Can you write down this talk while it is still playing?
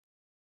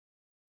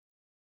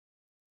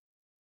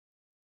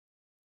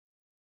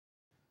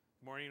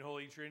Good morning,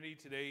 Holy Trinity.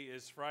 Today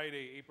is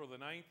Friday, April the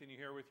 9th, and you're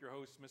here with your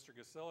host, Mr.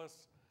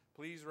 Gasilis.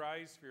 Please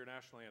rise for your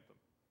national anthem.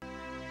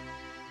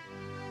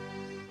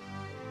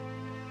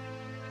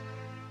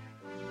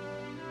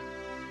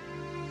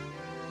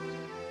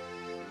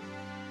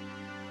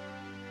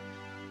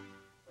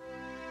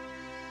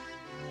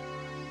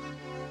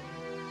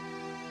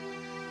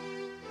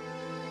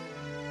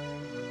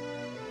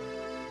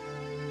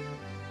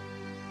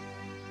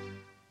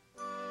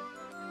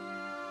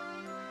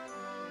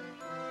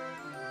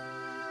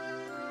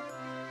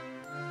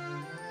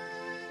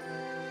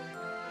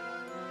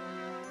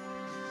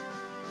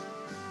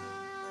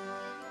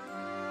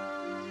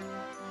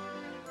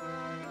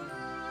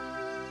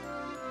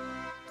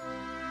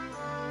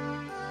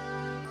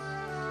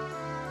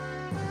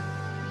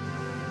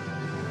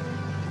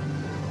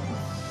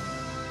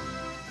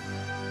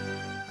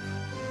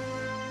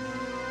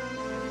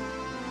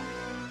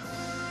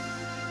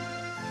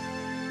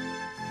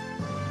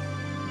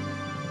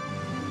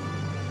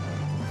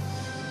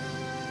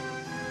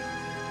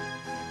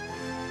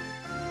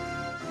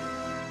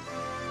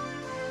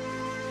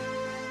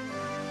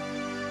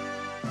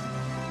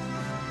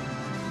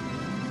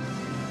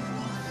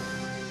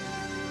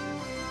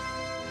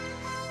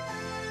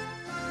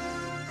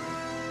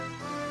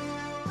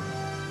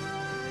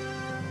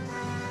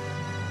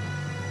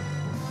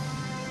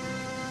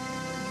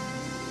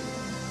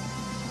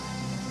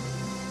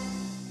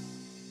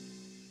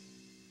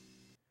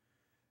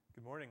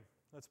 Good morning.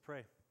 Let's pray.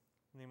 In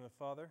the name of the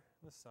Father,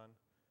 and the Son, and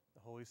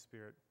the Holy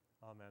Spirit.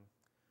 Amen.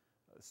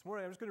 This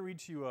morning, I'm just going to read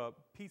to you a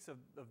piece of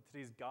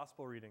today's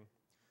gospel reading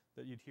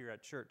that you'd hear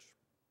at church.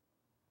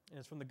 And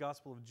it's from the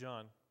Gospel of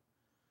John.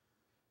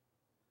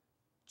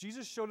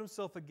 Jesus showed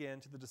himself again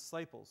to the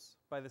disciples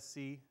by the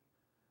Sea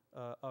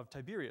of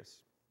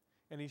Tiberias,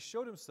 and he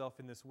showed himself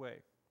in this way.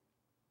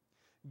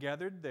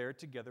 Gathered there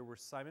together were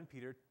Simon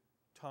Peter,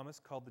 Thomas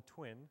called the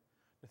twin,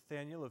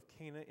 Nathanael of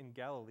Cana in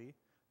Galilee,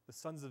 the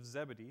sons of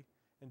Zebedee,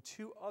 and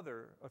two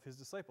others of his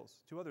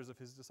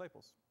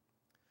disciples.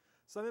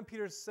 Simon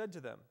Peter said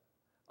to them,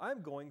 "I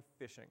am going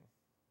fishing."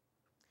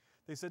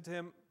 They said to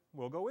him,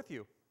 "We'll go with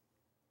you."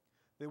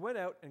 They went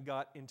out and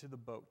got into the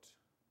boat.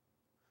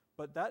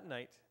 But that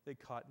night they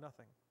caught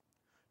nothing.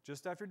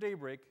 Just after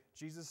daybreak,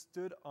 Jesus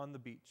stood on the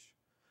beach.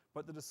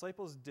 But the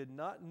disciples did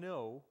not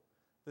know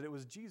that it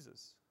was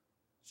Jesus.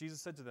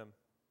 Jesus said to them,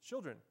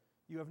 "Children,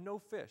 you have no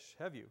fish,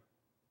 have you?"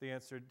 They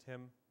answered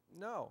him,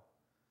 "No."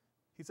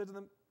 He said to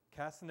them,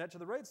 "Cast the net to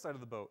the right side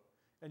of the boat,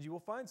 and you will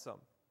find some."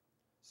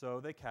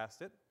 So they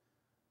cast it,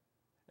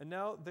 and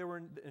now they were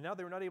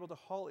not able to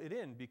haul it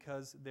in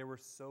because there were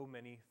so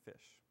many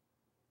fish.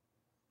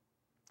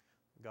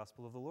 The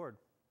Gospel of the Lord.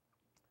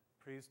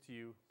 Praise to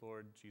you,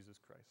 Lord Jesus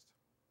Christ.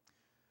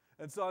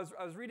 And so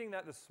I was reading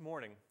that this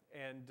morning,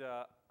 and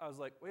I was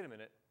like, wait a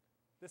minute,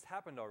 this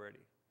happened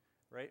already,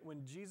 right?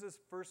 When Jesus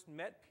first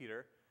met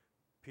Peter,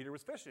 Peter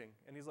was fishing,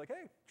 and he's like,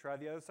 hey, try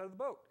the other side of the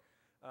boat.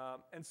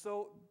 And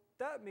so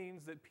that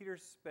means that Peter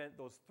spent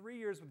those 3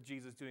 years with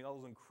Jesus doing all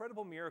those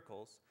incredible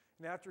miracles.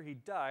 And after he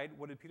died,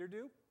 what did Peter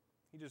do?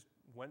 He just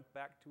went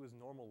back to his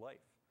normal life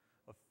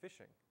of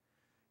fishing.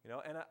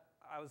 And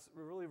I was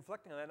really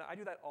reflecting on that. And I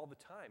do that all the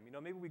time.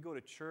 Maybe we go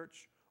to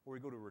church or we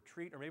go to a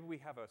retreat, or maybe we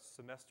have a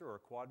semester or a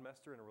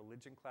quadmester in a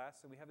religion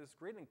class, and we have this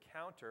great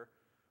encounter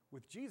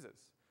with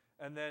Jesus.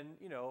 And then,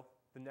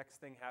 the next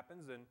thing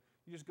happens, and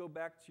you just go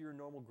back to your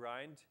normal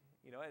grind,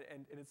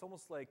 and it's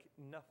almost like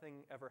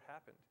nothing ever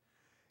happened.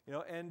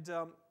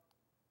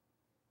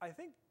 I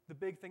think the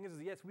big thing is,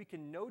 yes, we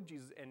can know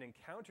Jesus and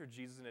encounter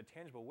Jesus in a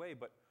tangible way,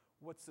 but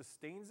what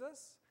sustains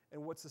us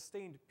and what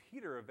sustained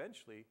Peter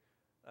eventually,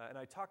 and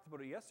I talked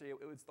about it yesterday,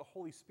 it's the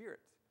Holy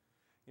Spirit.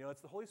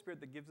 It's the Holy Spirit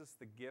that gives us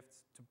the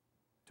gifts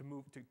to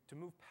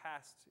move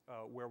past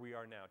where we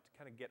are now, to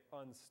kind of get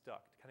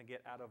unstuck, to kind of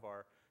get out of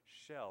our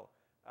shell,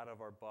 out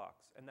of our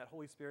box. And that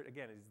Holy Spirit,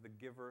 again, is the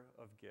giver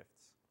of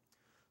gifts.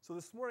 So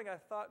this morning I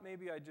thought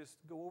maybe I'd just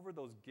go over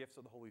those gifts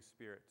of the Holy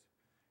Spirit.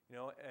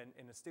 And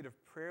in a state of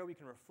prayer, we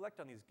can reflect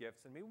on these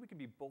gifts, and maybe we can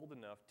be bold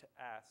enough to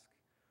ask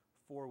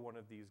for one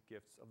of these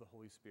gifts of the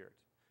Holy Spirit.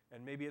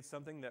 And maybe it's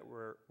something that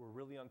we're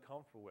really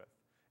uncomfortable with,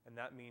 and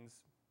that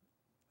means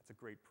that's a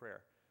great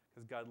prayer,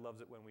 because God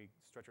loves it when we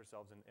stretch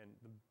ourselves, and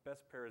the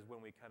best prayer is when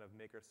we kind of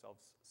make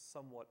ourselves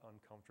somewhat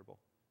uncomfortable.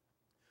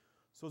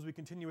 So as we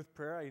continue with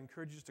prayer, I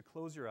encourage you just to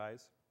close your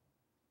eyes.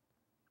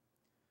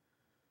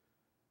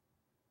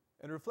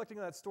 And reflecting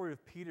on that story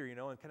of Peter,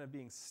 and kind of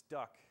being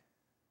stuck,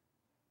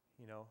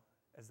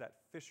 as that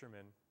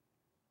fisherman,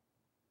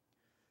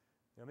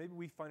 maybe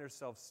we find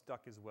ourselves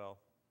stuck as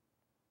well.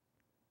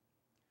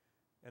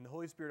 And the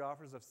Holy Spirit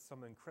offers us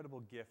some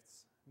incredible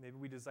gifts. Maybe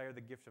we desire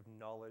the gift of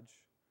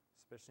knowledge,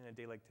 especially in a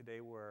day like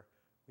today where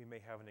we may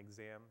have an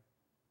exam.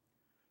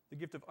 The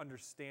gift of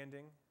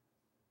understanding,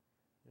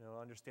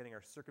 understanding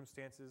our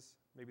circumstances,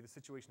 maybe the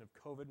situation of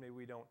COVID, maybe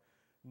we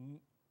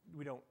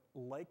don't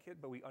like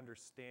it, but we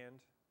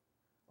understand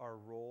our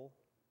role.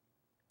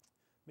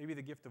 Maybe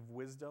the gift of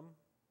wisdom,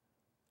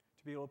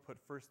 to be able to put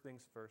first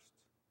things first.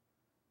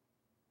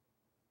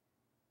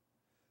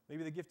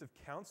 Maybe the gift of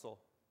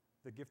counsel,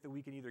 the gift that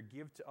we can either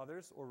give to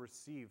others or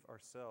receive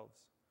ourselves.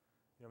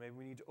 Maybe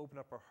we need to open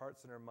up our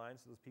hearts and our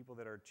minds to those people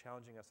that are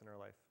challenging us in our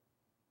life.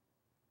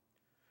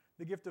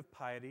 The gift of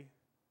piety,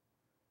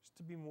 just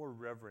to be more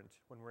reverent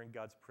when we're in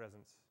God's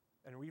presence.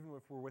 And even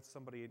if we're with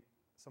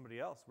somebody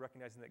else,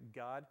 recognizing that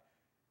God,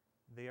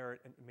 they are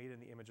made in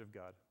the image of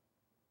God.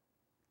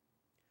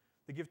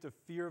 The gift of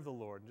fear of the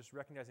Lord, and just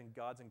recognizing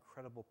God's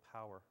incredible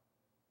power.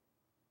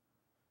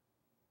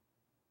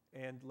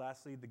 And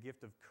lastly, the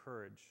gift of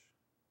courage.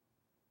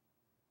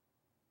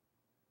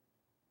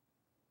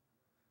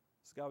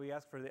 So God, we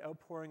ask for the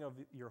outpouring of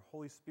your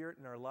Holy Spirit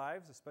in our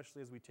lives,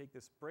 especially as we take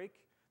this break,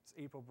 this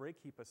April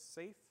break. Keep us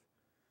safe,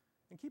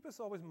 and keep us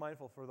always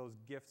mindful for those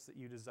gifts that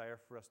you desire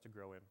for us to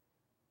grow in.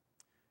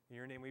 In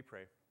your name we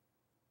pray.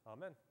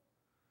 Amen.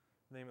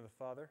 In the name of the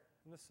Father,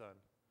 and the Son,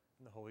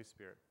 and the Holy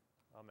Spirit.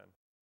 Amen.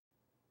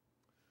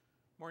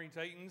 Morning,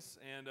 Titans,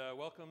 and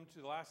welcome to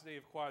the last day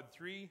of Quad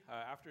 3.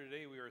 After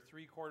today, we are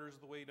 3/4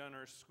 of the way done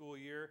our school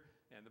year,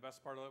 and the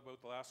best part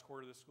about the last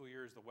quarter of the school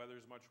year is the weather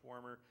is much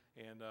warmer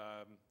and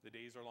the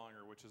days are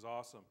longer, which is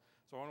awesome.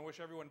 So I want to wish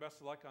everyone best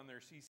of luck on their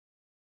CC.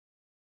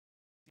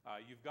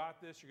 You've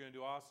got this. You're going to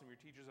do awesome. Your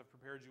teachers have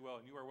prepared you well,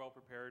 and you are well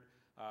prepared,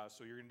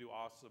 so you're going to do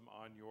awesome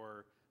on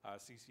your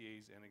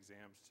CCAs and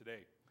exams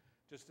today.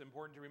 Just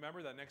important to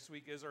remember that next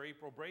week is our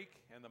April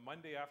break, and the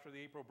Monday after the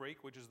April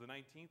break, which is the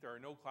 19th, there are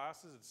no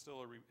classes. It's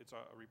still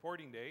a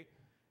reporting day,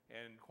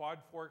 and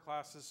Quad 4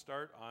 classes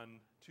start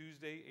on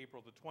Tuesday,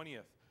 April the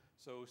 20th.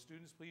 So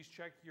students, please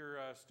check your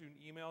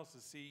student emails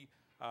to see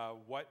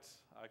what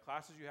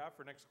classes you have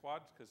for next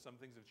quad, because some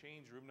things have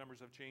changed, room numbers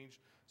have changed.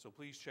 So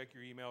please check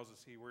your emails to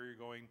see where you're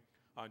going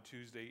on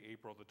Tuesday,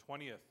 April the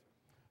 20th.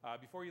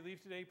 Before you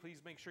leave today,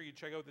 please make sure you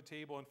check out the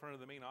table in front of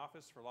the main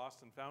office for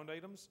lost and found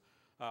items.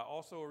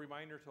 Also a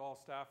reminder to all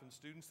staff and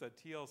students that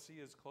TLC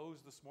is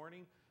closed this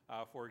morning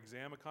for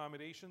exam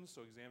accommodations.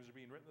 So exams are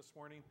being written this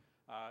morning.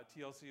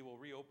 TLC will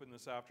reopen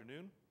this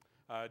afternoon.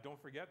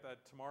 Don't forget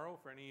that tomorrow,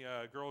 for any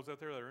girls out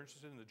there that are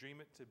interested in the Dream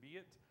It to Be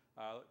It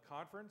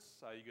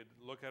conference, you could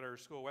look at our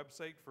school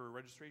website for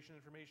registration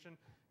information.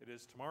 It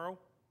is tomorrow.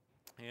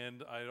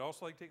 And I'd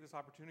also like to take this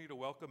opportunity to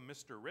welcome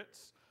Mr.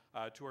 Ritz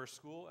to our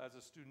school as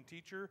a student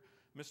teacher.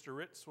 Mr.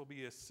 Ritz will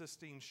be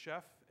assisting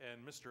chef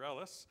and Mr.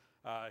 Ellis.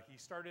 He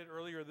started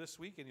earlier this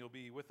week, and he'll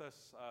be with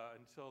us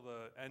until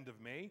the end of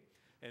May.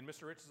 And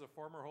Mr. Ritz is a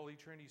former Holy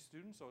Trinity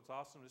student, so it's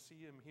awesome to see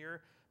him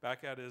here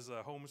back at his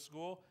home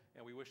school,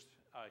 and we wish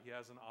he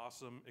has an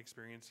awesome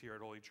experience here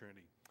at Holy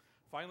Trinity.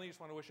 Finally, just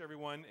want to wish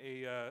everyone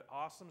a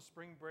awesome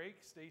spring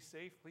break. Stay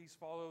safe. Please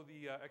follow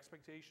the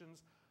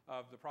expectations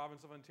of the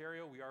province of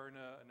Ontario. We are in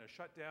a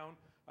shutdown.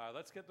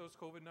 Let's get those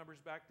COVID numbers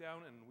back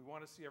down, and we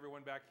want to see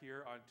everyone back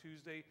here on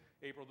Tuesday,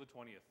 April the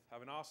 20th.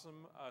 Have an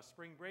awesome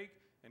spring break,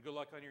 and good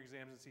luck on your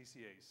exams and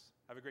CCAs.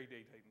 Have a great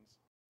day, Titans.